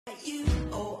like you.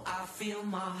 Oh, I feel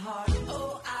my heart.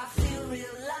 Oh, I feel real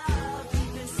love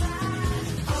deep inside.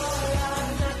 Oh,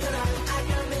 love, natural. I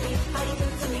can't believe how you do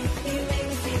to me. You make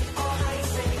me feel, oh, how you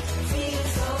say, feel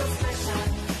so special.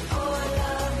 Oh,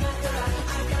 love, natural.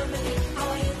 I can't believe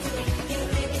how you do me. You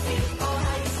make me feel, oh,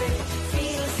 how you say,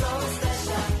 feel so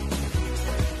special.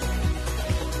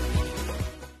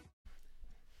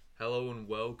 Hello and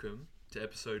welcome to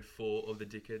episode 4 of the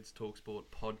Dickheads Talk Sport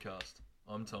Podcast.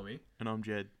 I'm Tommy. And I'm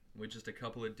Jed. We're just a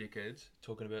couple of dickheads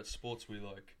talking about sports we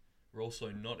like. We're also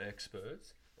not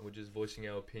experts, and we're just voicing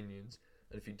our opinions.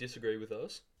 And if you disagree with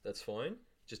us, that's fine.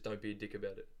 Just don't be a dick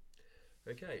about it.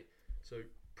 Okay, so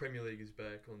Premier League is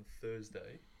back on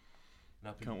Thursday.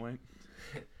 Can't wait.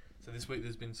 So this week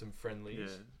there's been some friendlies.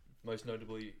 Yeah. Most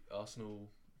notably, Arsenal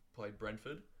played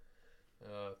Brentford.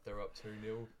 They're up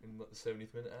 2-0 in the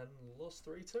 70th minute and lost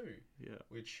 3-2. Yeah.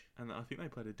 Which And I think they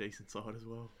played a decent side as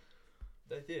well.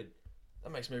 they did. That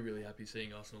makes me really happy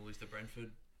seeing Arsenal lose to Brentford.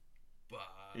 But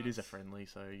It is a friendly,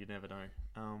 so you never know.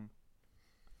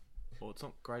 Well, it's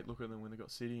not great looking than when they got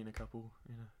City in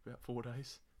about 4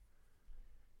 days.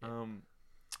 Yeah.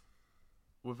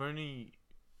 We've only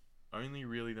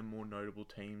really the more notable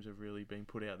teams have really been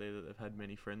put out there that they've had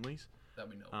many friendlies. that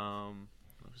we know.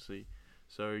 Obviously.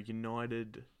 So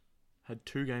United had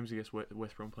 2 games against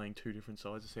West Brom playing 2 different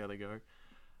sides to see how they go.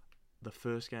 The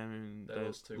first game They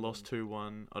they lost 2-1.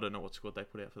 2-1. I don't know what squad they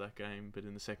put out for that game, but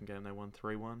in the second game they won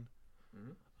 3-1.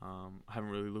 I haven't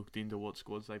really looked into what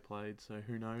squads they played, so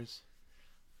who knows.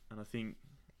 And I think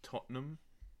Tottenham.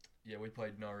 Yeah, we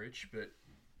played Norwich, but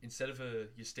instead of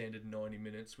your standard 90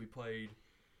 minutes, we played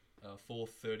 4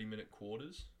 30-minute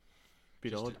quarters.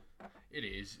 Bit Just odd. It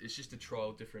is. It's just to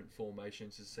trial different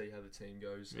formations to see how the team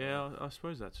goes. Yeah, I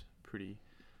suppose that's pretty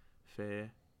fair.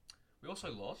 We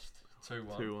also lost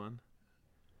 2-1. 2-1.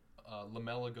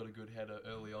 Lamella got a good header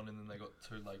early on, and then they got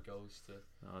 2 late goals to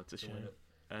Oh, it's a to shame. win it.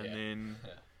 And Yeah. then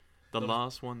Yeah. the Not-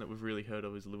 last one that we've really heard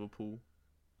of is Liverpool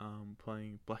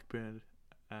playing Blackburn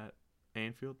at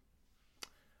Anfield.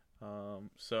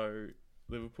 So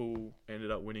Liverpool ended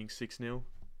up winning 6-0.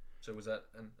 So was that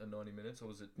a 90 minutes, or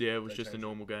was it? Yeah, it was they just a changed it?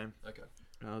 normal game. Okay.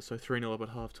 So 3-0 up at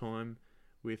half-time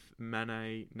with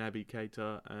Mane, Naby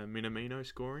Keita and Minamino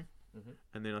scoring. Mhm.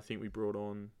 And then I think we brought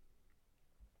on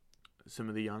some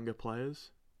of the younger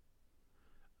players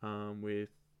with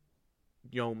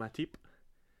Joel Matip,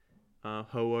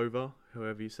 Hoever,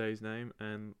 however you say his name,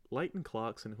 and Leighton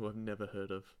Clarkson, who I've never heard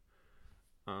of,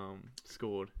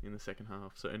 scored in the second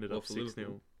half. So it ended up for 6-0.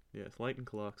 Liverpool? Yes, Leighton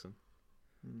Clarkson.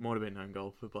 Might have been an own goal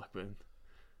for Blackburn.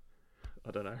 I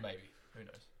don't know. Maybe. Who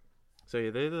knows? So yeah,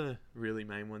 they're the really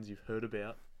main ones you've heard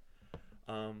about.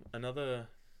 Another,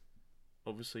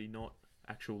 obviously not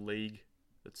actual league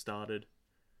that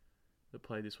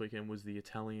played this weekend was the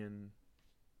Italian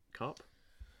Cup.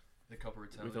 The Coppa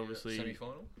Italia With obviously-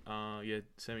 semi-final.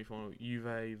 Semi-final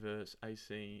Juve versus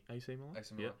AC Milan.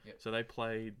 AC Milan, yep. So they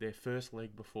played their first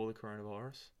leg before the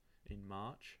coronavirus in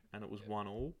March, and it was Yep.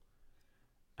 1-1.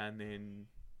 And then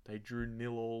they drew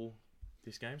 0-0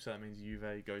 this game, so that means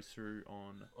Juve goes through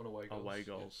on On away goals.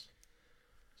 goals.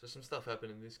 Yep. So some stuff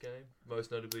happened in this game.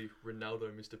 Most notably,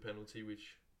 Ronaldo missed a penalty,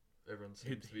 which everyone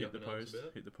seems to be up Hit in the arms post.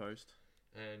 about. Hit the post.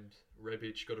 And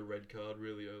Rebic got a red card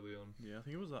really early on. Yeah, I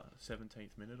think it was like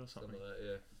 17th minute or something. Something like that,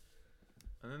 yeah.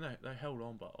 And then they held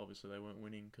on, but obviously they weren't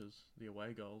winning because the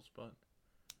away goals. But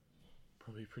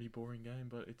probably a pretty boring game.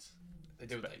 But They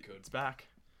did what they could. It's back.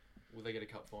 Will they get a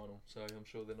cup final? So I'm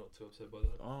sure they're not too upset by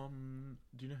that.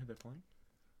 Do you know who they're playing?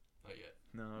 Not yet.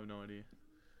 No, I have no idea.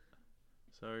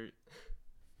 So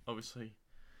obviously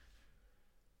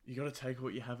you got to take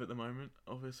what you have at the moment.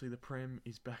 Obviously the Prem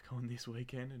is back on this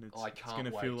weekend, and it's can't going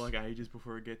to feel wait. like ages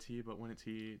before it gets here. But when it's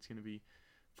here, it's going to be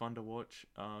fun to watch.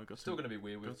 Still going to be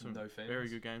weird with some no fans. very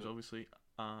good games, but obviously.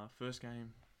 First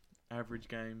game, average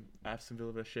game, Aston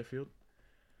Villa versus Sheffield.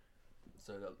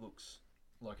 So that looks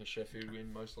like a Sheffield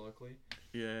win, most likely.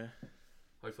 Yeah.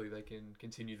 Hopefully they can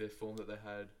continue their form that they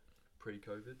had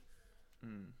pre-COVID.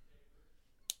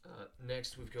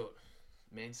 Next, we've got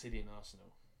Man City and Arsenal.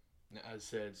 Now, as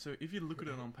said, So if you look at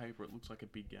it on paper, it looks like a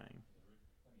big game.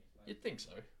 you'd think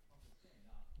so.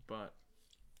 But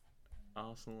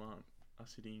Arsenal are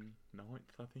sitting 9th,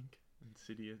 I think, and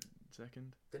City at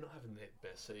 2nd. They're not having their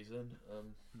best season.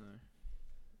 No.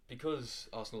 Because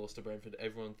Arsenal lost to Brentford,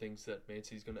 everyone thinks that Man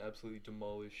City's going to absolutely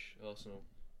demolish Arsenal.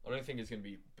 I don't think it's going to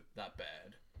be that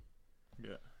bad.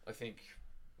 Yeah. I think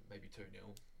maybe 2-0.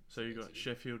 So you Man got City.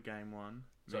 Sheffield game 1,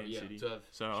 So, Man yeah, City. to have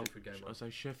So Sheffield game I'll 1. say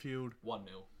Sheffield, 1-0.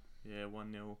 yeah,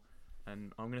 1-0.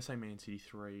 And I'm going to say Man City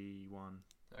 3-1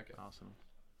 Okay. Arsenal.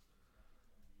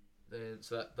 Then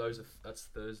that's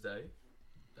Thursday.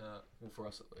 Well, for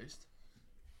us at least.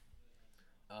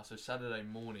 So Saturday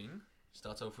morning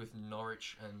starts off with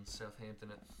Norwich and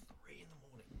Southampton at 3 in the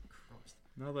morning. Christ.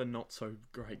 Another not so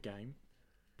great game,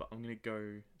 but I'm going to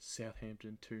go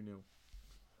Southampton 2-0.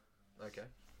 Okay.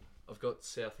 I've got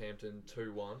Southampton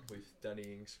 2-1 with Danny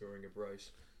Ings scoring a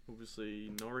brace.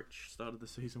 Obviously, Norwich started the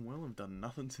season well and done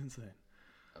nothing since then.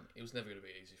 It was never going to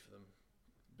be easy for them.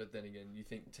 But then again, you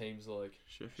think teams like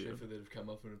Sheffield that have come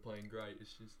up and are playing great,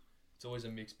 it's always a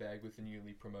mixed bag with the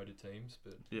newly promoted teams.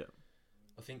 But yeah,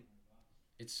 I think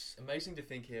it's amazing to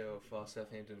think how far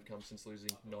Southampton have come since losing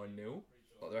 9-0.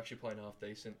 Like, they're actually playing half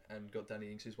decent and got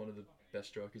Danny Ings, who's one of the best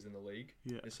strikers in the league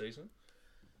this season.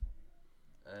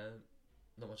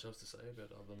 Not much else to say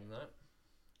about it other than that.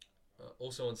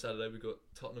 Also on Saturday, we've got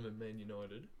Tottenham and Man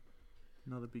United.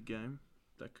 Another big game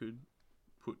that could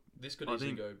put... This could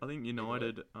easily go... I think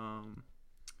United... I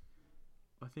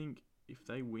think if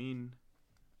they win,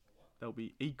 they'll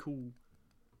be equal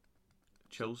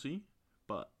Chelsea,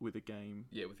 but with a game...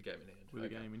 Yeah, with a game in hand. With a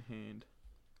game in hand.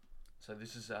 So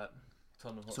this is at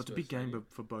Tottenham Hotspur. So it's a big game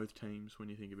for both teams when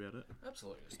you think about it.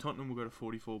 Absolutely. So Tottenham will go to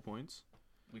 44 points.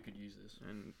 We could use this.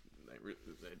 And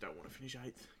they don't want to finish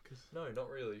 8th. No, not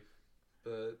really.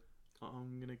 But...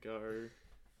 I'm going to go...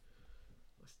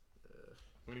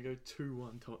 I'm going to go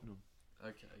 2-1 Tottenham.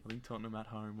 Okay. I think Tottenham at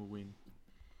home will win.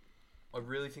 I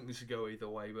really think this could go either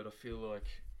way, but I feel like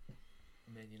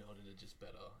Man United are just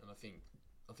better, and I think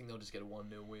they'll just get a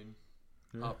 1-0 win.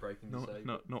 Yeah. Heartbreaking to say.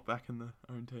 Not backing the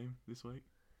own team this week.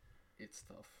 It's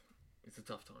tough. It's a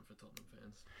tough time for Tottenham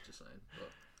fans. Just saying.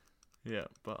 But. Yeah,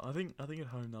 but I think at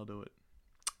home they'll do it.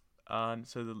 And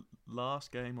so the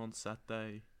last game on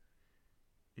Saturday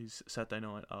is Saturday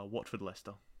night. Watford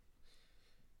Leicester.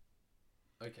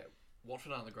 Okay,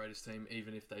 Watford aren't the greatest team,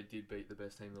 even if they did beat the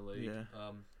best team in the league.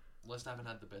 Yeah. Leicester haven't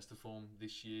had the best of form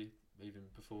this year, even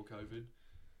before COVID.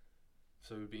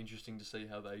 So it would be interesting to see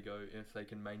how they go, if they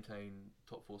can maintain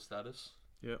top 4 status.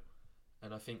 Yep.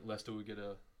 And I think Leicester will get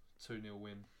a 2-0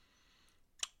 win.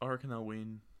 I reckon they'll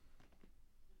win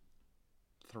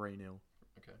 3-0.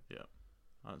 Okay. Yeah.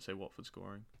 I don't see Watford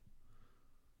scoring.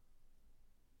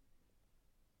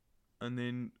 And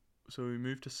then, so we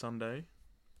move to Sunday,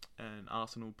 and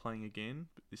Arsenal playing again,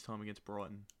 but this time against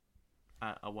Brighton.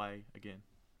 Away again.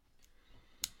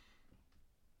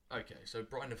 Okay, so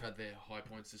Brighton have had their high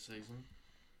points this season,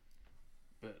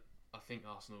 but I think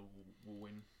Arsenal will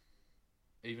win.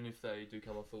 Even if they do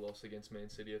come off the loss against Man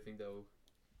City, I think they'll...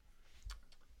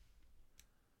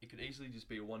 It could easily just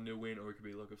be a 1-0 win, or it could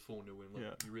be like a 4-0 win.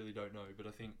 You really don't know, but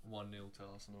I think 1-0 to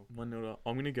Arsenal. 1-0.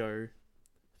 I'm going to go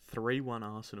 3-1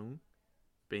 Arsenal,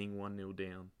 being 1-0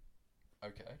 down.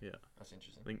 Okay. Yeah. That's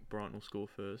interesting. I think Brighton will score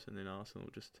first, and then Arsenal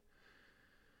will just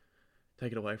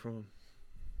take it away from them.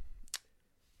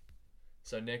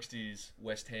 So next is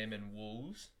West Ham and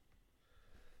Wolves.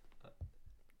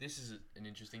 This is an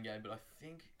interesting game, but I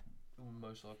think it will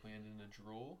most likely end in a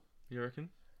draw. You reckon?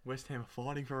 West Ham are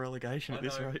fighting for relegation at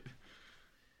this rate.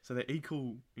 So they're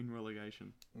equal in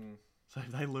relegation. Mm. So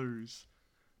if they lose,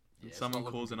 and someone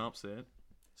calls an upset.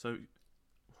 So,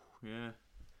 yeah.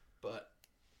 But...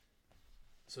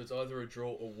 So it's either a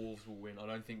draw or Wolves will win. I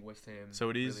don't think West Ham so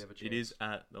it is, really have a chance. It is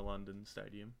at the London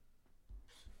Stadium.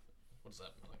 What does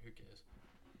that mean? Like, who cares?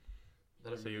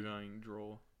 So you're going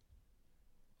draw?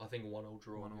 I think 1-1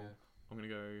 draw. 1-1. Yeah. I'm going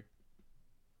to go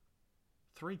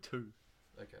 3-2.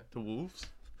 Okay. To Wolves.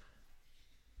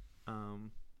 And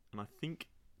I think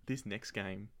this next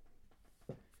game...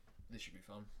 This should be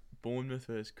fun. Bournemouth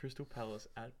versus Crystal Palace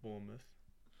at Bournemouth.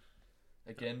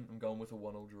 Again, I'm going with a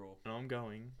 1-1 draw. And I'm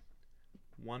going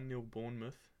 1-0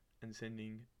 Bournemouth and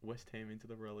sending West Ham into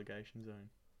the relegation zone.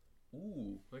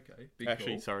 Ooh, okay.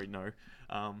 Actually, sorry, no.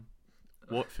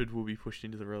 Watford will be pushed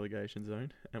into the relegation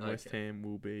zone, and West Ham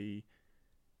will be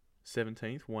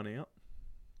 17th, 1 out.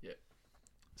 Yeah.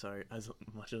 So, as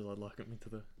much as I'd like them into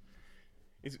the...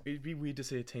 It'd be weird to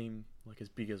see a team like as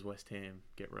big as West Ham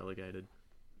get relegated.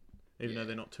 Even though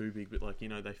they're not too big, but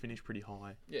they finished pretty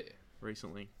high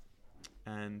recently.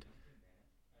 And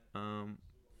an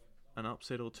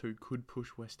upset or two could push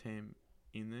West Ham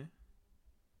in there.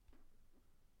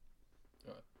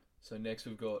 Alright. So next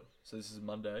we've got... So this is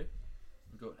Monday.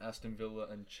 We've got Aston Villa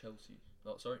and Chelsea.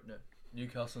 Oh, sorry, no.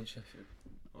 Newcastle and Sheffield.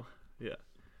 Oh, yeah.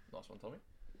 Nice one, Tommy.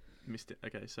 Missed it.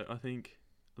 Okay, so I think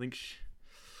I'm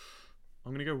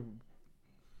going to go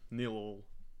 0-0.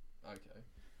 Okay.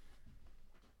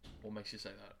 What makes you say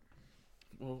that?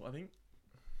 Well, I think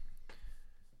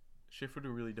Sheffield are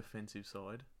a really defensive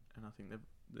side, and I think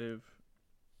they've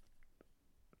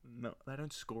no, they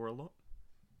don't score a lot.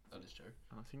 That is true.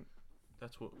 And I think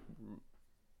that's what,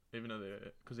 even though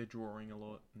because they're drawing a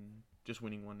lot, and just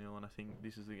winning 1-0, and I think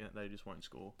this is the they just won't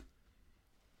score.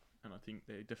 And I think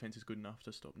their defence is good enough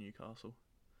to stop Newcastle.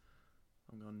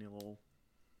 I'm going 0-0.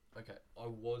 Okay, I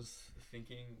was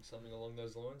thinking something along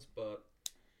those lines, but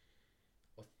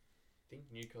I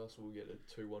think Newcastle will get a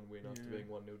 2-1 win after being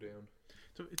 1-0 down.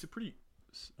 So it's a pretty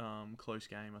close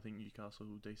game. I think Newcastle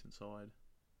are a decent side,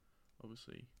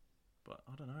 obviously, but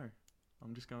I don't know.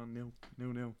 I'm just going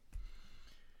 0-0.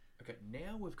 Okay,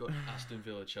 now we've got Aston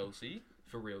Villa Chelsea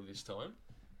for real this time.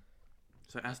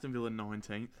 So Aston Villa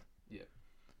 19th. Yeah.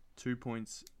 2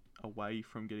 points away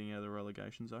from getting out of the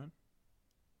relegation zone.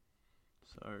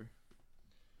 So,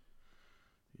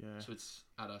 yeah. So it's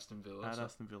at Aston Villa. At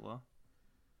Aston Villa.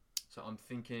 So I'm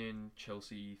thinking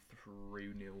Chelsea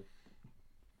 3-0.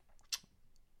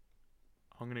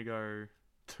 I'm going to go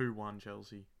 2-1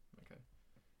 Chelsea. Okay.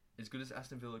 As good as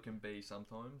Aston Villa can be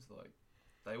sometimes, like,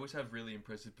 they always have really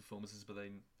impressive performances, but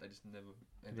they just never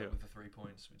end up with the 3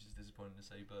 points, which is disappointing to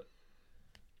see. But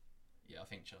yeah, I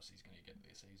think Chelsea's going to get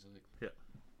this easily. Yeah.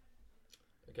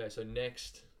 Okay, so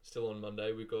next, still on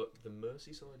Monday, we've got the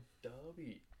Merseyside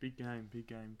Derby. Big game. Good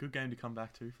game to come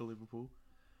back to for Liverpool.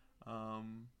 So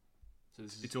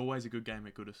it's always a good game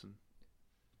at Goodison.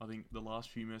 I think the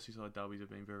last few Merseyside derbies have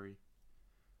been very,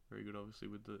 very good, obviously,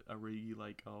 with the Origi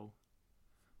late goal,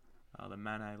 the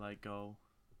Mane late goal.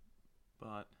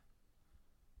 But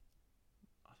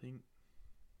I think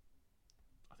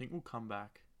we'll come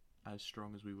back as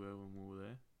strong as we were when we were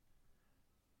there.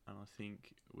 And I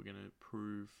think we're going to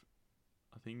prove...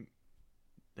 I think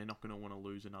they're not going to want to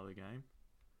lose another game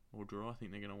or draw. I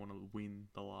think they're going to want to win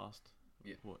the last,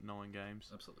 9 games.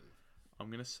 Absolutely.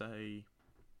 I'm going to say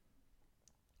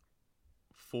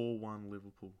 4-1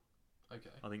 Liverpool. Okay.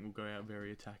 I think we'll go out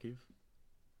very attackive.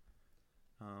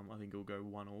 I think we'll go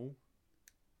 1-1.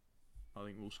 I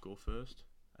think we'll score first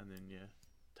and then,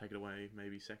 take it away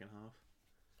maybe second half.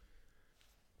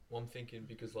 Well, I'm thinking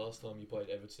because last time you played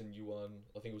Everton, you won,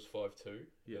 I think it was 5-2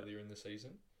 earlier in the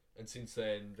season. And since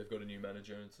then, they've got a new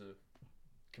manager and it's a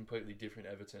completely different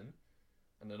Everton.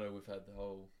 And I know we've had the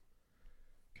whole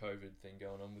COVID thing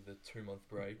going on with the 2-month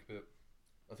break, but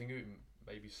I think it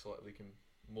may be slightly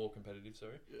more competitive,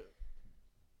 Yeah.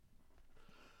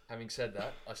 Having said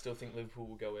that, I still think Liverpool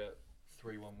will go out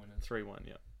 3-1 winners. 3-1,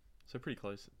 yeah. So pretty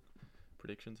close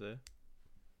predictions there.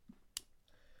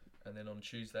 And then on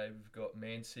Tuesday, we've got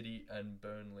Man City and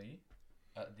Burnley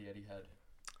at the Etihad.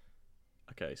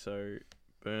 Okay, so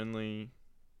Burnley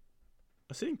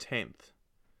are sitting 10th.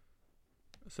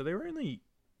 So they're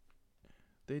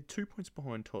 2 points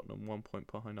behind Tottenham, 1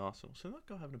 point behind Arsenal. So they're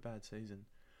not having a bad season.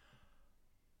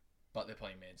 But they're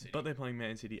playing Man City. But they're playing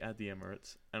Man City at the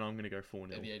Emirates, and I'm going to go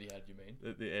 4-0. At the Etihad, you mean?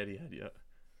 At the Etihad, yeah.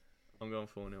 I'm going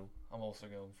 4-0. I'm also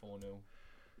going 4-0.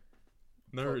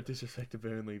 No disrespect to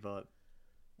Burnley, but...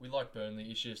 We like Burnley.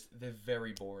 It's just, they're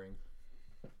very boring.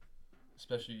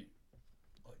 Especially,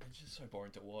 they're just so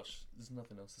boring to watch. There's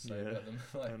nothing else to say about them.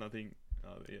 And I think,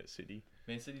 City.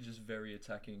 Man City just very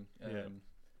attacking. There's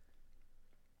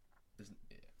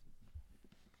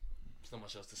not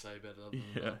much else to say about it other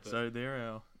than that. So they're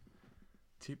our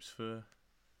tips for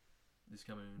this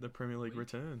coming the Premier League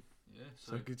return. Yeah,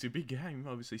 so it's a big game.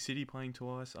 Obviously, City playing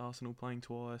twice, Arsenal playing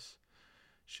twice,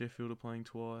 Sheffield are playing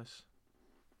twice,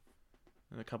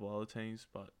 and a couple other teams,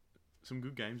 but some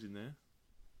good games in there.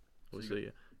 Obviously,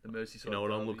 the Merseyside. You know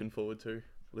what I'm looking forward to?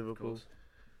 Liverpool,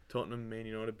 Tottenham, Man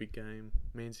United, big game.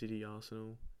 Man City,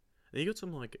 Arsenal. And you got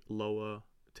some lower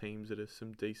teams that are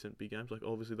some decent big games. Like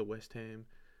obviously the West Ham,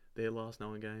 their last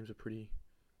 9 games are pretty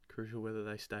crucial whether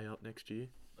they stay up next year.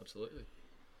 Absolutely.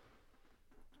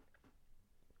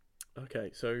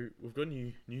 Okay, so we've got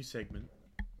a new segment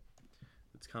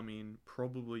that's come in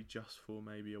probably just for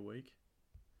maybe a week,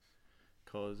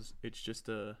 because it's just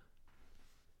a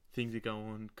thing to go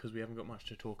on because we haven't got much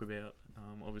to talk about.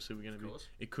 Obviously we're going to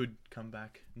it could come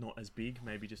back not as big,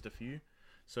 maybe just a few.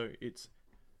 So it's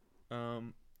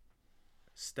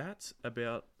stats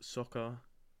about soccer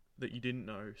that you didn't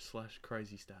know /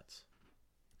 crazy stats.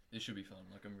 This should be fun.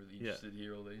 I'm really interested to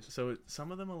hear all these. So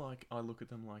some of them are I look at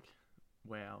them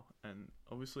wow. And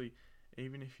obviously,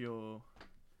 even if you're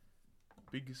a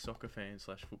big soccer fan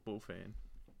 / football fan,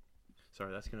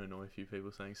 sorry, that's going to annoy a few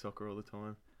people saying soccer all the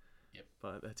time. Yep.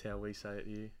 But that's how we say it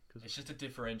here. Cause it's just to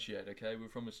differentiate, okay? We're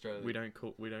from Australia. We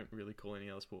don't really call any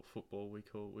other sport football. We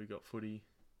got footy,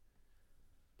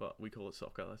 but we call it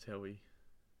soccer. That's how we.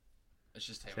 It's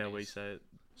just how we say it.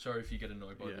 Sorry if you get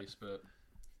annoyed by this, but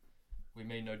we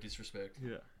mean no disrespect.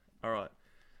 Yeah. All right.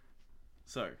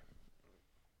 So,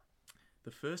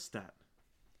 the first stat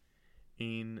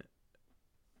in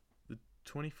the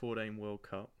 2014 World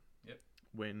Cup,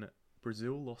 when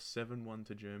Brazil lost 7-1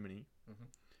 to Germany,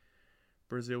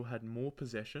 Brazil had more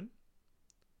possession,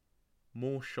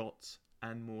 more shots,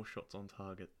 and more shots on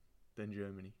target than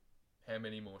Germany. How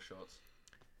many more shots?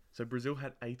 So Brazil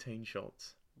had 18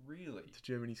 shots Really? to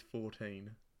Germany's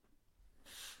 14.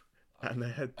 And they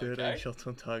had 13 shots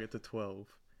on target to 12.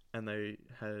 And they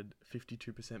had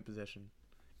 52% possession.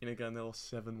 In a game, they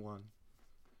lost 7-1.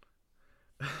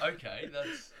 Okay,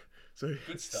 that's So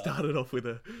good start. started off with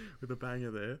a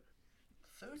banger there.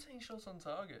 13 shots on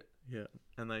target. Yeah,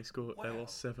 and they scored. They Wow.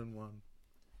 lost 7-1.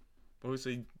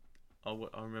 Obviously, I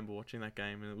remember watching that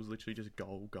game, and it was literally just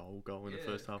goal in the Yeah,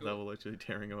 first half. good. They were literally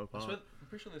tearing them apart. I'm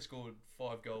pretty sure they scored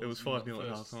 5 goals. It was in 5-0 the at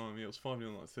half first- time. Yeah, it was 5-0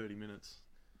 in like 30 minutes.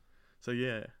 So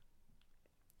yeah,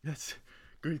 that's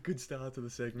good start to the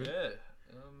segment.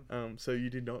 Yeah. So you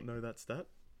did not know that stat?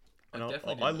 And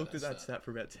definitely didn't I know looked at that that stat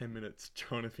for about 10 minutes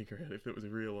trying to figure out if it was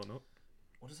real or not.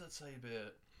 What does that say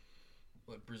about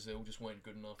like Brazil just weren't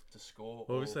good enough to score?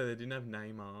 Well, or... obviously they didn't have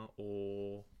Neymar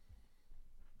or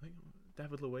I think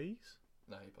David Luiz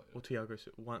No, he played. or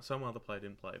Thiago. Some other player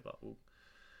didn't play, but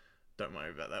don't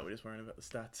worry about that. We're just worrying about the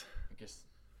stats. I guess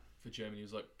for Germany it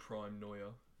was like prime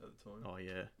Neuer at the time. Oh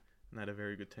yeah, and they had a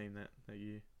very good team that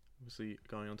year. Obviously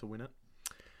going on to win it.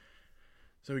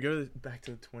 So we go back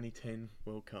to the 2010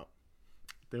 World Cup.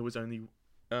 There was only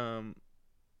one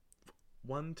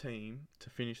team to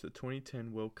finish the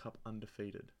 2010 World Cup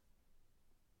undefeated.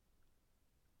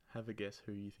 Have a guess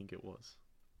who you think it was.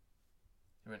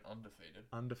 He went undefeated.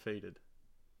 Undefeated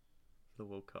for the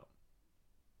World Cup.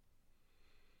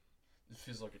 This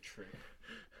feels like a trick.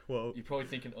 Well, You're probably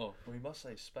thinking, oh, well, we must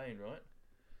say Spain, right?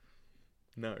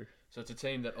 no. So it's a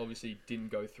team that obviously didn't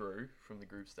go through from the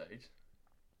group stage,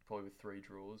 probably with 3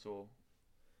 draws or.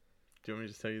 Do you want me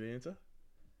to just tell you the answer?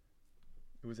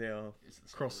 It was our Is it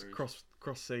the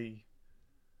cross sea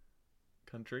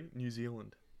country, New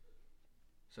Zealand.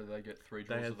 So they get 3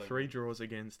 draws. They or had 3 draws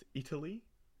against Italy.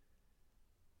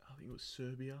 I think it was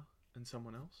Serbia and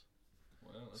someone else.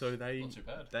 Wow, that's So they not too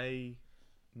bad. they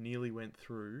nearly went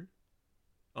through.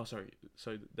 Oh, sorry.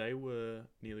 So they were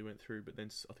nearly went through, but then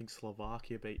I think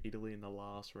Slovakia beat Italy in the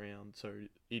last round. So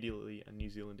Italy and New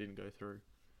Zealand didn't go through.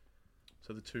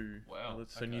 So the two. Wow,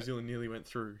 So New okay. Zealand nearly went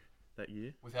through that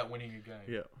year. Without winning a game.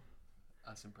 Yeah.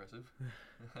 That's impressive.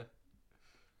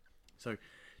 So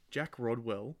Jack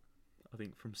Rodwell, I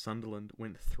think from Sunderland,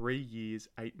 went 3 years,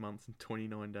 8 months, and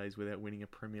 29 days without winning a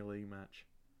Premier League match.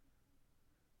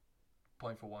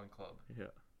 Playing for one club. Yeah.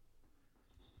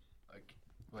 Like,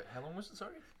 wait, how long was it?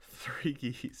 Sorry. 3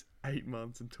 years, 8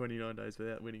 months, and 29 days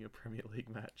without winning a Premier League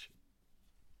match.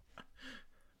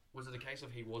 Was it a case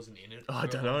of he wasn't in it? I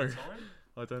for don't a long know. time?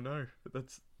 I don't know, but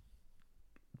that's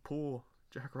poor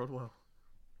Jack Rodwell.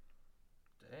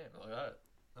 Damn, like that.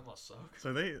 That must suck. So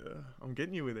I'm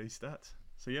getting you with these stats.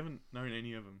 So you haven't known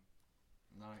any of them.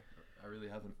 No, I really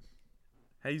haven't.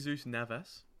 Jesus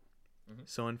Navas Mhm.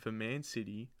 signed for Man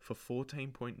City for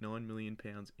 £14.9 million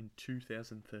in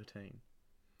 2013.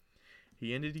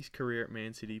 He ended his career at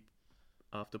Man City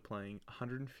after playing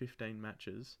 115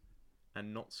 matches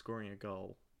and not scoring a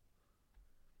goal.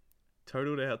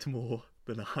 Totaled out to more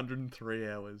than 103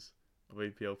 hours of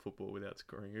EPL football without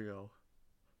scoring a goal.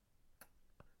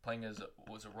 Playing as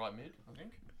was it right mid? I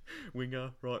think.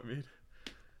 Winger, right mid.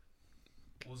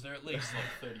 Was there at least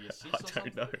like 30 assists? I or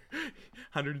something? don't know.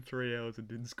 103 hours and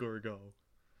didn't score a goal.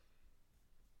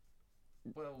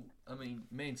 Well, I mean,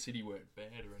 Man City weren't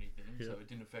bad or anything, Yeah. so it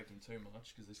didn't affect him too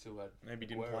much because they still had. Maybe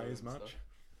didn't Aguero play as and much, stuff.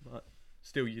 but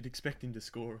still, you'd expect him to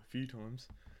score a few times.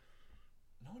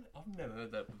 No, I've never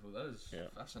heard that before. That is Yeah.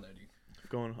 fascinating.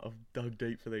 I've dug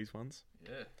deep for these ones.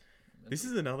 Yeah. This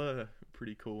is another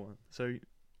pretty cool one. So,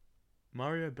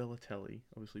 Mario Balotelli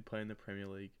obviously played in the Premier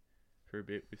League for a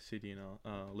bit with City and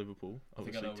Liverpool. I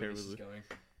think I Obviously, know where this is going.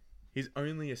 His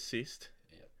only assist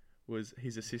Yeah. was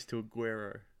his assist to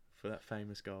Aguero for that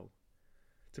famous goal.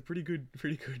 It's a pretty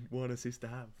good one assist to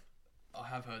have. I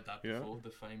have heard that Yeah. before.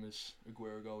 The famous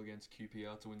Aguero goal against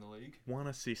QPR to win the league. One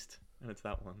assist, and it's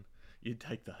that one. You'd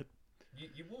take that.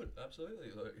 You would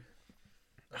absolutely like.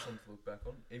 That's something to look back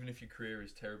on. Even if your career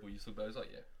is terrible, you still goes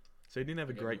like, yeah. So he didn't have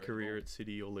a Forget great about career goal. at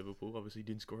City or Liverpool. Obviously, he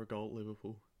didn't score a goal at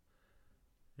Liverpool.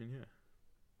 And yeah,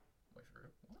 Wait for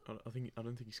it. What? I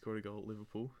don't think he scored a goal at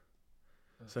Liverpool.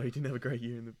 Oh. So he didn't have a great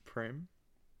year in the Prem.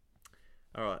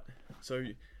 All right. So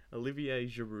Olivier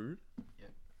Giroud, Yeah.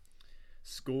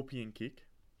 Scorpion kick,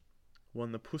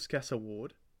 won the Puskas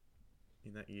Award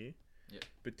in that year. Yeah.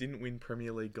 But didn't win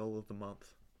Premier League Goal of the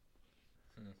Month.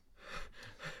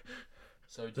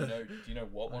 So do you know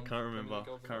what I one? can't remember. Premier League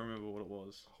goal for Can't that? remember what it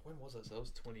was. Oh, when was that? So that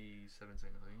was 2017,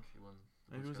 I think. He won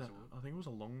the Maybe it was Puskas a, Award. I think it was a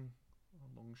long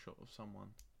shot of someone.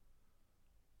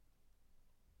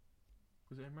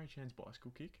 Was it Emre Can's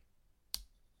bicycle kick?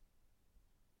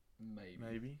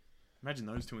 Maybe. Imagine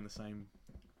those two in the same.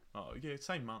 Oh yeah,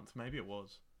 same month. Maybe it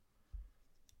was.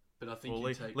 But I think Well,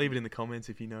 leave it in the comments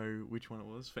if you know which one it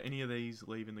was. For any of these,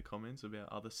 leave in the comments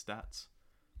about other stats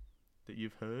that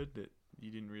you've heard that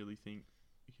you didn't really think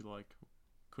you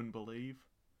couldn't believe.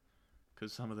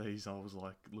 Because some of these I was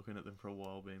looking at them for a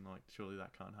while, being like, surely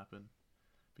that can't happen.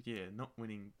 But yeah, not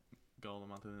winning goal of the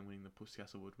month and then winning the Puss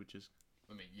Castlewood, which is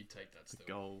you'd take that the still.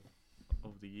 goal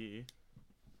of the year.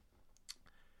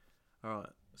 All right,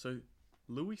 so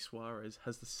Luis Suarez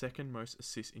has the second most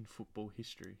assists in football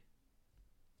history.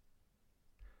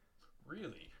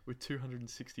 Really? With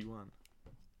 261.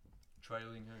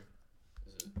 Trailing who?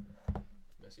 Is it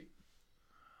Messi?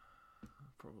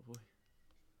 Probably.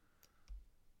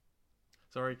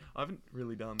 Sorry, I haven't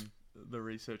really done the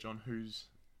research on who's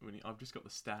winning. I've just got the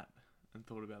stat and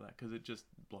thought about that because it just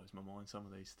blows my mind, some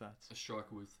of these stats. A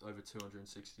striker with over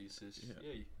 260 assists. Yeah.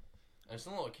 And it's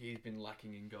not like he's been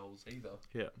lacking in goals either.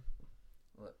 Yeah.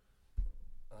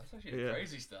 That's actually a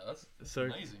crazy stat. That's so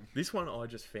amazing. This one I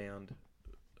just found.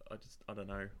 I don't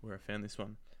know where I found this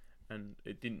one, and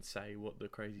it didn't say what the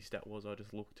crazy stat was. I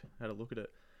just had a look at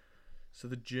it. So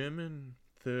the German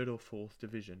 3rd or 4th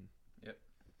division. Yep.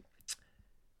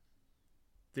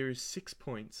 There is 6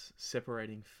 points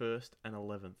separating 1st and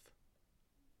 11th.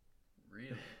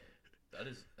 Really? That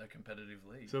is a competitive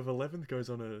league. So if 11th goes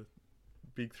on a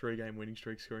big 3-game winning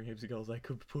streak, scoring heaps of goals, they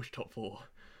could push top 4.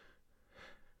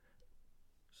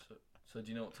 So do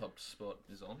you know what top spot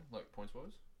is on, points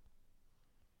wise?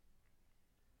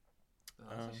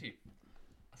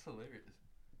 That's hilarious.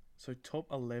 So top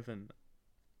 11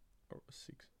 or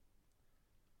 6.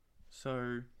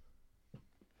 So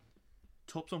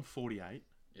top's on 48.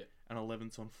 Yeah. And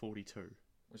 11th's on 42.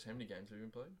 Which how many games have you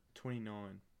been played?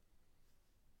 29.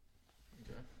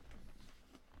 Okay.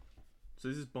 So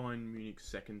this is Bayern Munich's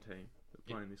second team that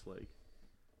play in this league.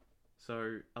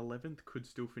 So 11th could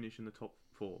still finish in the top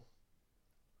 4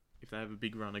 if they have a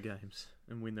big run of games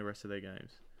and win the rest of their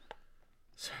games.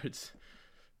 So it's...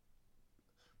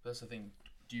 That's the thing.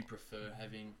 Do you prefer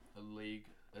having a league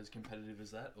as competitive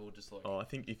as that, or just Oh, I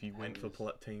think if you went for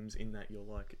teams in that, you're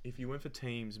if you went for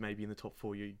teams maybe in the top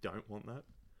 4, you don't want that.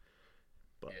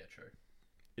 But yeah, true.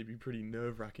 It'd be pretty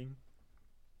nerve-wracking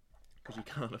because you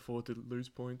can't afford to lose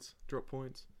points, drop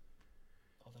points.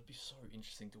 Oh, that'd be so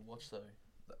interesting to watch though.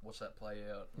 Watch that play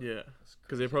out. Yeah,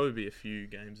 because there'll probably be a few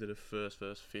games that are first,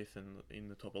 5th, and in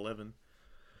the top 11.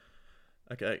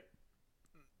 Okay,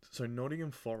 so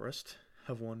Nottingham Forest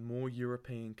have won more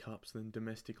European Cups than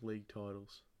domestic league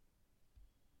titles.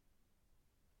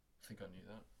 I think I knew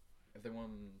that. Have they won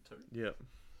 2? Yep.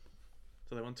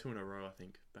 So they won 2 in a row, I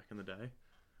think, back in the day.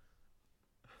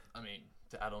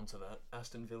 To add on to that,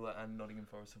 Aston Villa and Nottingham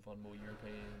Forest have won more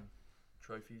European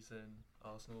trophies than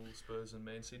Arsenal, Spurs and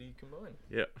Man City combined.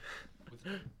 Yep. With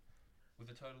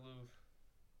a total of,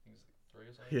 I think it's 3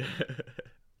 or something?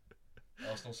 Yeah.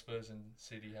 Arsenal, Spurs and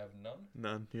City have none?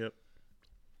 None, yep.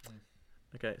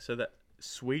 Okay, so that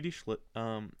Swedish...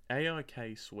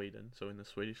 AIK Sweden, so in the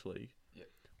Swedish league,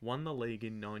 won the league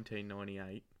in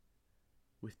 1998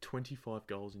 with 25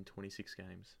 goals in 26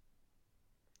 games.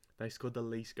 They scored the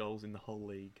least goals in the whole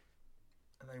league.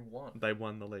 And they won? They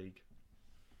won the league.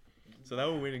 So they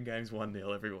were winning games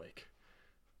 1-0 every week.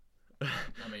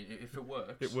 If it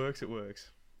works... It works, it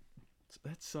works.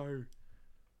 That's so...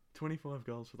 25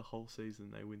 goals for the whole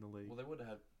season, they win the league. Well, they would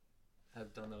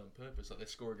have done that on purpose. They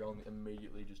score a goal and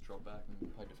immediately just drop back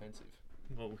and play defensive.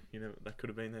 Well, that could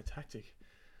have been their tactic.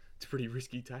 It's a pretty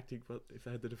risky tactic, but if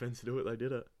they had the defence to do it, they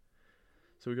did it.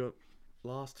 So we got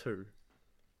last 2.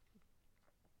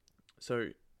 So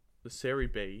the Serie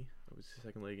B, that was the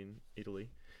second league in Italy,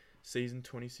 season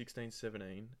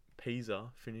 2016-17,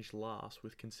 Pisa finished last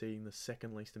with conceding the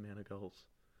second least amount of goals.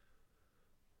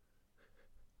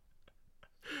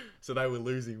 So they were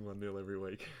losing 1-0 every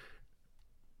week.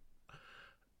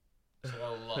 So they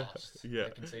were last. Yeah.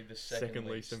 They conceded the second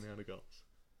least amount of goals.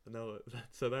 And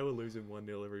they were losing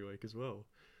 1-0 every week as well.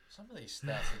 Some of these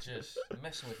stats are just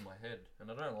messing with my head,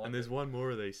 and I don't like it. And there's one more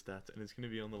of these stats, and it's going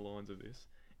to be on the lines of this.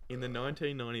 In the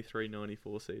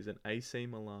 1993-94 season, AC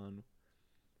Milan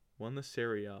won the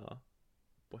Serie A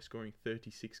by scoring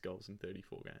 36 goals in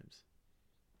 34 games.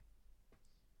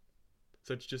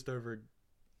 So it's just over...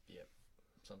 Yep,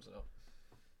 sums it up.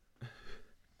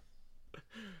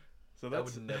 So that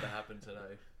would never happen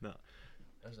today. No.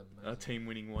 That was amazing. Our team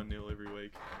winning 1-0 every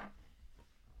week.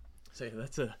 So yeah,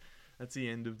 that's the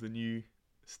end of the new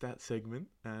stat segment,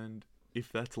 and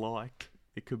if that's liked,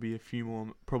 it could be a few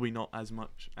more, probably not as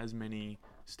many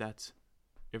stats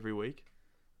every week.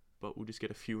 but we'll just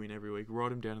get a few in every week. Write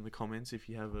them down in the comments if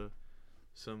you have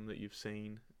some that you've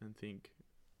seen and think,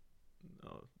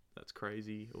 oh, that's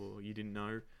crazy, or you didn't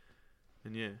know.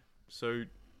 And yeah, so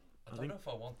I don't know if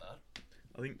I want that.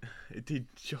 I think it did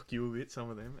shock you a bit, some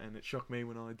of them, and it shocked me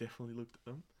when I definitely looked at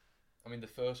them. I mean, the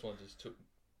first one just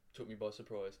took me by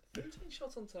surprise. 13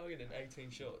 shots on target and 18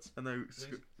 shots. And they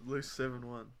lose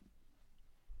 7-1.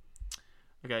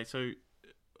 Okay, so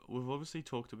we've obviously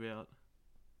talked about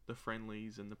the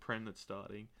friendlies and the Prem that's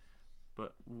starting,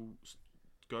 but we'll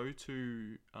go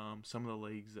to some of the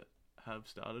leagues that have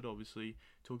started. Obviously,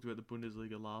 talked about the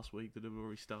Bundesliga last week that have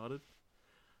already started,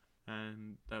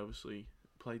 and they obviously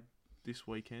played this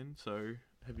weekend. So,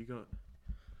 have you got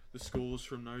the scores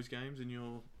from those games? And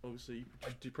you're obviously,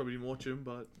 you probably didn't watch them,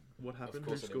 but what happened? Of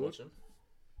course, Who I didn't scored?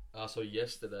 watch them. So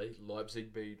yesterday,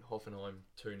 Leipzig beat Hoffenheim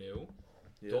 2-0.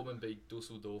 Yeah. Dortmund beat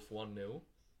Dusseldorf 1-0.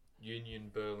 Union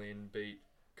Berlin beat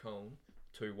Köln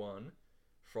 2-1.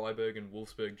 Freiburg and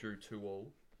Wolfsburg drew 2-2.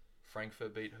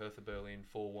 Frankfurt beat Hertha Berlin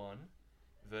 4-1.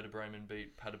 Werder Bremen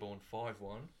beat Paderborn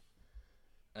 5-1.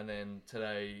 And then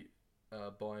today,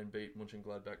 Bayern beat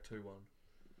Mönchengladbach 2-1.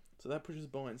 So that pushes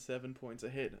Bayern 7 points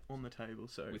ahead on the table.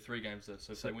 So With 3 games left,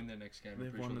 so if they win their next game, I'm they've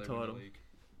pretty won sure the they win title. the league.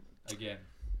 Again.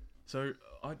 So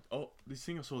this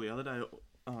thing I saw the other day,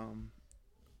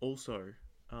 also,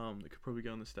 that could probably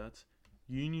go on the stats.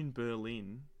 Union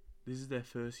Berlin, this is their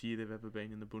first year they've ever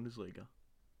been in the Bundesliga.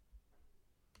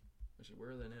 Actually,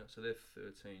 where are they now? So they're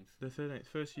 13th. Their 13th,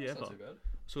 first year That's ever. not too bad.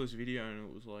 I saw this video and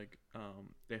it was like,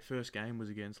 their first game was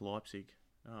against Leipzig,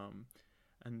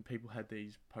 and people had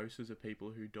these posters of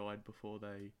people who died before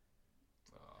they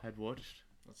had watched,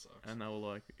 That sucks. and they were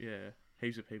like, yeah,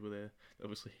 heaps of people there. They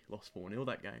obviously lost 4-0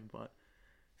 that game, but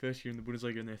first year in the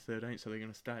Bundesliga and they're 13th, so they're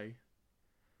going to stay.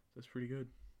 So that's pretty good.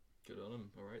 Good on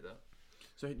them. I rate that.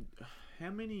 So, how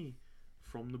many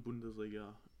from the Bundesliga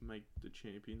make the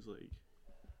Champions League?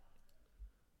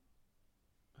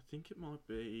 I think it might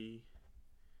be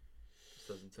This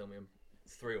doesn't tell me.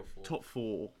 It's 3 or 4. top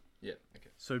 4. Yeah. Okay.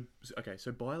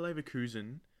 So Bayer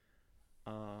Leverkusen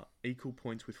are equal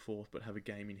points with 4th, but have a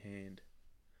game in hand.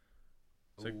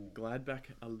 So Ooh. Gladbach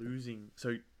are losing.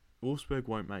 So Wolfsburg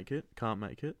won't make it, can't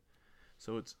make it.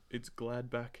 So it's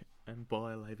Gladbach and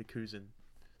Bayer Leverkusen.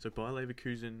 So Bayer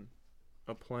Leverkusen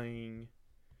are playing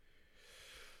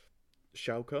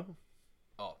Schalke.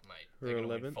 Oh, mate. Who They're are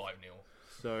going to win 11th?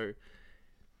 5-0.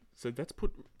 So that's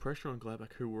put pressure on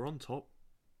Gladbach, who were on top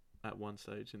at one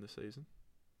stage in the season.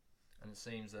 And it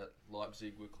seems that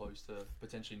Leipzig were close to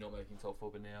potentially not making top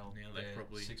 4, but now they're they're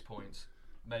probably 6 points.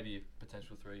 Maybe a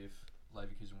potential 3 if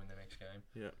Leverkusen win their next game.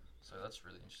 Yeah. So that's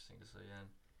really interesting to see. And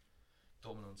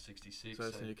Dortmund on 66.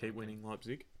 So they need to keep winning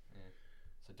Leipzig. Yeah.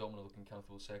 So Dortmund are looking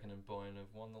comfortable second, and Bayern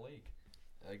have won the league.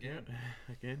 Again.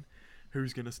 Again.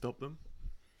 Who's going to stop them?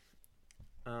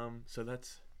 So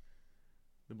that's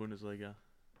the Bundesliga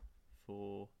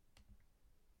for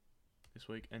this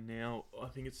week. And now I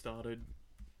think it started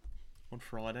on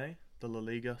Friday. The La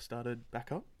Liga started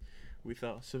back up with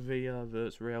Sevilla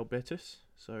versus Real Betis.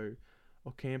 So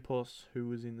Ocampos, who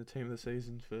was in the team of the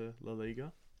season for La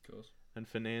Liga, Of course. and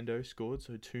Fernando scored,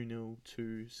 so 2-0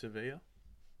 to Sevilla.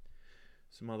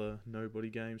 Some other nobody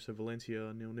games, so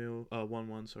Valencia 0-0,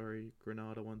 1-1, sorry,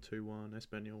 Granada 1-2-1,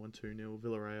 Espanyol 1-2-0,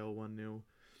 Villarreal 1-0,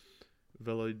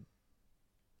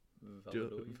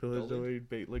 Valladolid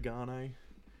beat Leganés,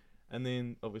 and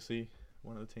then obviously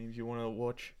one of the teams you want to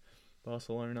watch,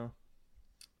 Barcelona,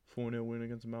 4-0 win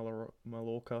against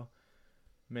Mallorca,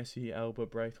 Messi, Alba,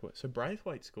 Braithwaite. So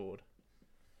Braithwaite scored.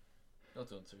 Not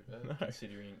doing too bad, No.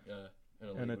 considering an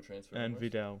illegal transfer. And almost.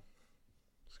 Vidal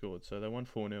scored, so they won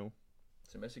 4-0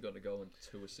 So Messi got a goal and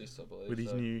 2 assists, I believe. with his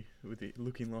so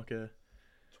looking like a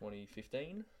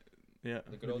 2015. the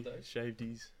good old days. Shaved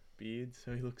his beard,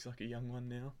 so he looks like a young one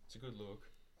now. It's a good look.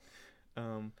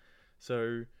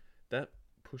 So that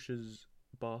pushes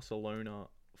Barcelona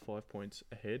 5 points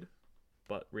ahead,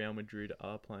 but Real Madrid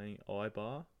are playing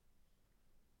Eibar,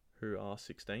 who are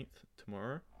 16th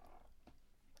tomorrow.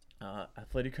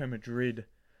 Atletico Madrid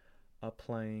are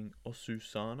playing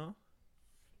Osasuna,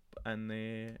 and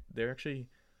they're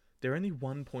only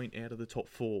 1 point out of the top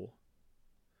 4,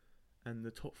 and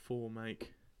the top 4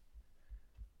 make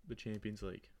the Champions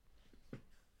League.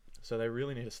 So they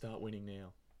really need to start winning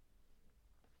now.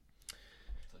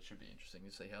 So it should be interesting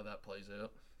to see how that plays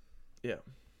out. Yeah.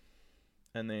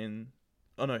 And then,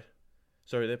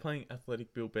 they're playing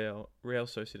Athletic Bilbao. Real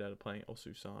Sociedad are playing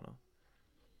Osasuna.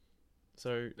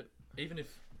 So, But even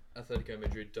if Atletico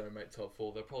Madrid don't make top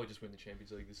 4, they'll probably just win the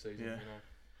Champions League this season. Yeah. You know,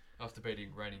 after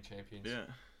beating reigning champions. yeah.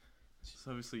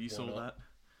 So obviously you Why saw not? that.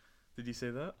 Did you see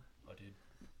that? I did.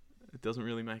 It doesn't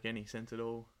really make any sense at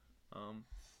all.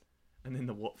 And then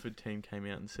the Watford team came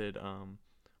out and said,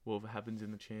 well, if it happens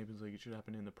in the Champions League, it should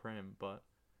happen in the Prem, but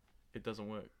it doesn't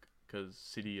work because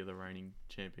City are the reigning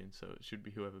champions, so it should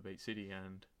be whoever beats City,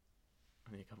 and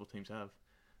only a couple of teams have.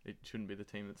 It shouldn't be the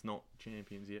team that's not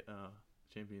champions yet.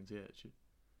 It should.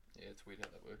 Yeah, it's weird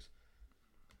how that works.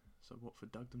 So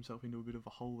Watford dug themselves into a bit of a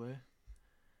hole there.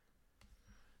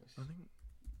 I think.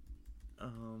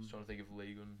 Just trying to think of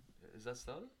League One. Is that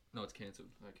started? No, it's cancelled.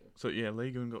 Okay. So yeah,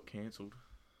 Ligue 1 got cancelled.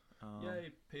 Yay,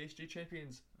 PSG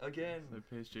champions again. So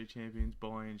PSG champions,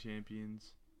 Bayern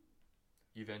champions.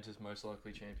 Juventus most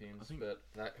likely champions, I think- but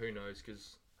that who knows?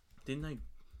 Because Didn't they?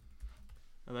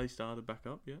 Are they started back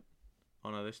up yet? Oh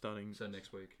no, they're starting so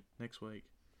next week. next week.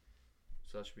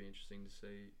 So that should be interesting to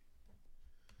see.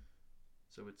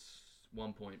 So it's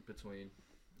 1 point between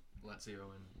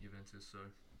Lazio and Juventus. So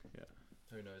Yeah.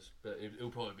 who knows? But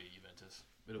it'll probably be Juventus.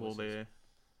 But Well, they're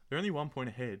only 1 point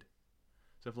ahead.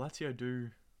 So if Lazio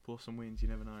do pull off some wins, you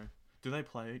never know. Do they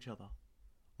play each other?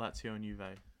 Lazio and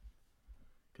Juve?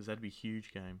 Because that'd be a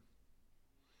huge game.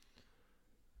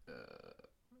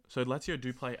 So Lazio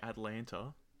do play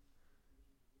Atlanta.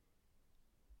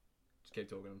 Just keep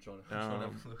talking. I'm trying to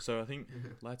have a look. So I think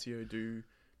Lazio do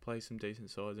play some decent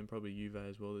sides, and probably Juve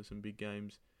as well. There's some big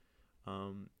games.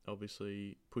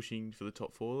 Obviously pushing for the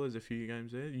top four. There's a few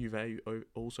games there. Juve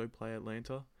also play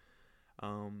Atlanta.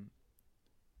 I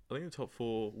think the top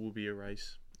four will be a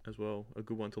race as well. A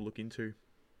good one to look into.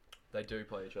 They do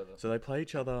play each other. So they play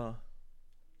each other.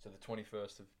 So the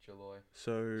 21st of July.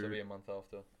 So it'll be a month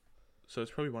after. So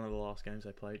it's probably one of the last games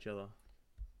they play each other.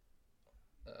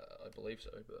 I believe so,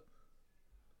 but.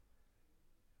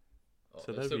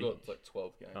 So they've that'd still be- got like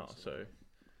 12 games. Oh, so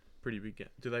pretty big game.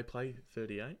 Do they play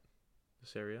 38? The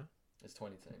Serie A? It's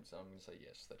 20 teams, so I'm going to say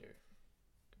yes, they do.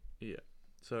 Yeah.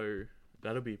 So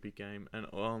that'll be a big game, and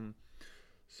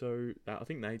so I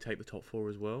think they take the top four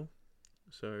as well.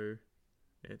 So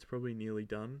yeah, it's probably nearly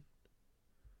done.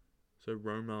 So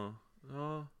Roma,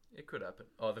 It could happen.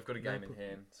 Oh, they've got a game in Napoli.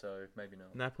 hand, so maybe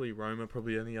not. Napoli, Roma,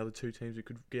 probably the only other two teams who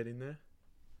could get in there.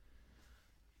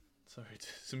 So it's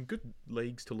some good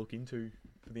leagues to look into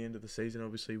for the end of the season.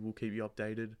 Obviously, we'll keep you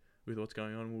updated with what's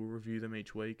going on. We'll review them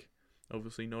each week.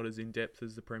 Obviously, not as in depth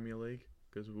as the Premier League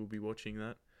because we'll be watching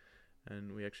that,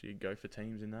 and we actually go for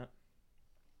teams in that.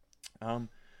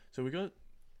 So we got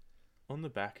on the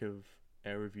back of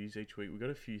our reviews each week. We got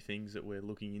a few things that we're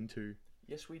looking into.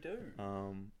 Yes, we do.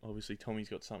 Obviously, Tommy's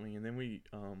got something, and then we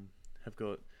have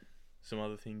got some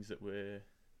other things that we're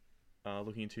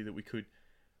looking into that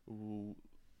we'll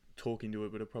talk into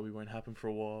it, but it probably won't happen for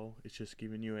a while. It's just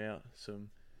giving you out some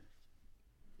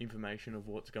information of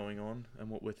what's going on and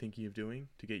what we're thinking of doing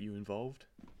to get you involved.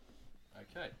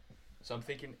 Okay. So I'm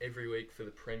thinking every week for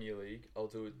the Premier League, I'll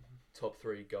do a top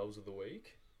 3 goals of the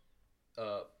week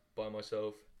by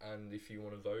myself, and if you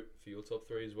want to vote for your top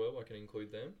 3 as well, I can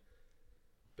include them.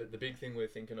 But the big thing we're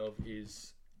thinking of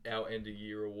is our end of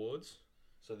year awards.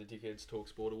 So the Dickheads Talk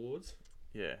Sport Awards.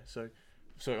 Yeah, so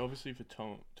obviously for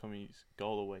Tommy's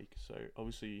goal of the week, so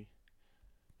obviously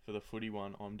for the footy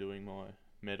one, I'm doing my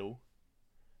medal,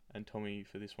 and Tommy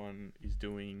for this one is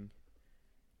doing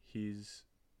his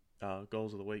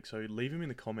goals of the week. So leave him in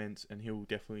the comments, and he'll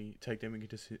definitely take them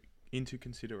into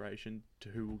consideration to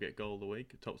who will get goal of the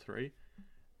week, top 3.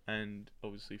 And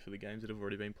obviously for the games that have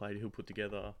already been played, he'll put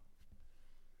together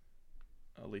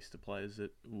a list of players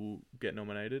that will get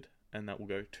nominated, and that will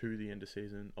go to the end of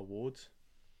season awards.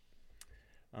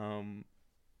 And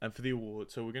for the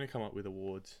awards, so we're going to come up with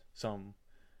awards, some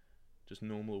just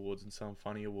normal awards and some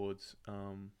funny awards.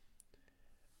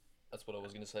 That's what I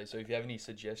was going to say. So if you have any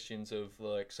suggestions of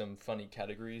like some funny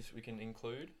categories we can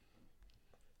include,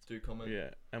 do comment. Yeah,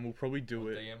 and we'll probably do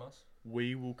or it. DM us.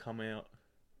 We will come out.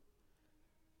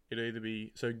 It'll either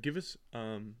be give us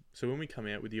so when we come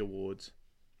out with the awards,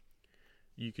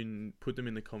 you can put them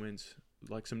in the comments,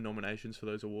 like some nominations for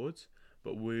those awards.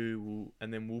 But we'll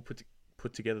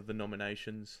put together the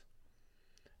nominations,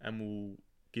 and we'll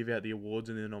give out the awards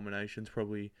and the nominations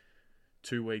probably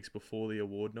 2 weeks before the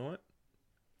award night,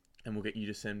 and we'll get you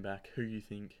to send back who you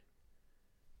think,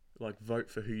 like vote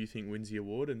for who you think wins the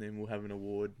award, and then we'll have an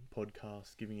award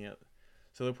podcast giving out.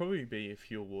 So there'll probably be a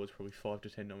few awards, probably 5 to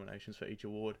 10 nominations for each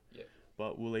award. Yeah.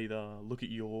 But we'll either look at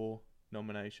your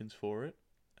nominations for it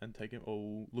and take them, or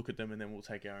we'll look at them and then we'll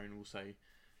take our own and we'll say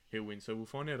who wins. So we'll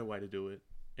find out a way to do it.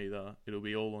 Either it'll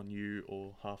be all on you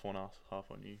or half on us,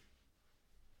 half on you.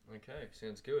 Okay,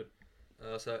 sounds good.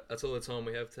 So that's all the time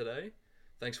we have today.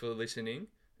 Thanks for listening,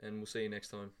 and we'll see you next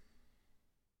time.